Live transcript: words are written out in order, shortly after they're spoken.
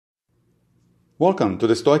Welcome to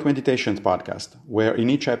the Stoic Meditations podcast, where in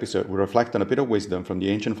each episode we reflect on a bit of wisdom from the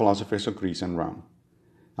ancient philosophers of Greece and Rome.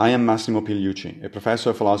 I am Massimo Pigliucci, a professor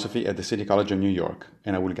of philosophy at the City College of New York,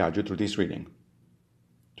 and I will guide you through this reading.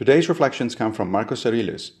 Today's reflections come from Marcus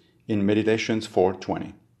Aurelius in Meditations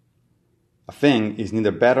 4:20. A thing is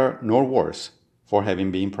neither better nor worse for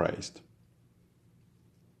having been praised.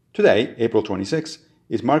 Today, April 26,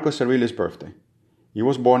 is Marcus Aurelius' birthday. He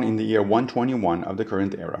was born in the year 121 of the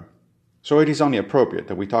current era. So it is only appropriate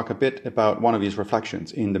that we talk a bit about one of his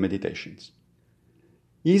reflections in the Meditations.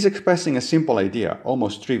 He is expressing a simple idea,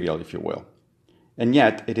 almost trivial if you will, and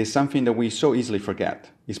yet it is something that we so easily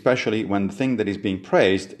forget, especially when the thing that is being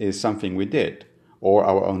praised is something we did, or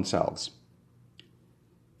our own selves.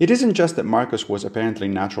 It isn't just that Marcus was apparently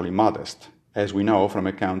naturally modest, as we know from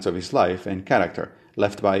accounts of his life and character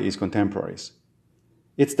left by his contemporaries.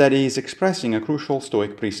 It's that he is expressing a crucial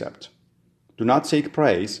Stoic precept. Do not seek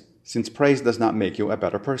praise, since praise does not make you a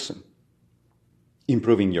better person.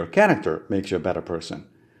 Improving your character makes you a better person,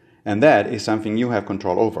 and that is something you have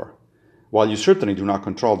control over, while you certainly do not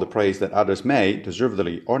control the praise that others may,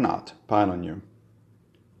 deservedly or not, pile on you.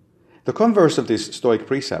 The converse of this Stoic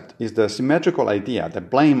precept is the symmetrical idea that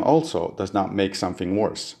blame also does not make something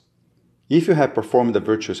worse. If you have performed a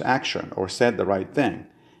virtuous action or said the right thing,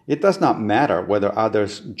 it does not matter whether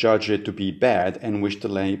others judge it to be bad and wish to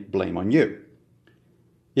lay blame on you.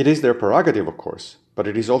 It is their prerogative, of course, but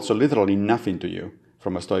it is also literally nothing to you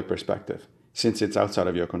from a Stoic perspective, since it's outside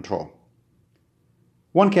of your control.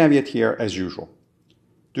 One caveat here, as usual.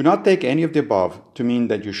 Do not take any of the above to mean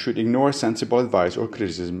that you should ignore sensible advice or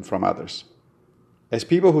criticism from others. As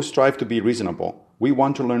people who strive to be reasonable, we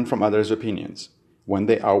want to learn from others' opinions, when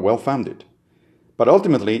they are well-founded. But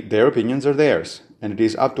ultimately, their opinions are theirs, and it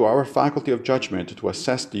is up to our faculty of judgment to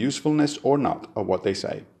assess the usefulness or not of what they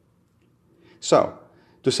say. So,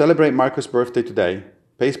 to celebrate Marcus' birthday today,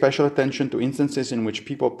 pay special attention to instances in which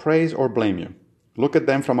people praise or blame you. Look at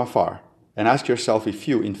them from afar and ask yourself if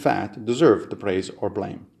you, in fact, deserve the praise or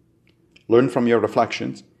blame. Learn from your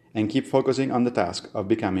reflections and keep focusing on the task of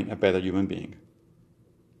becoming a better human being.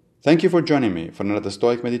 Thank you for joining me for another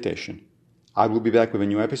Stoic meditation. I will be back with a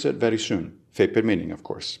new episode very soon, fate permitting, of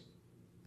course.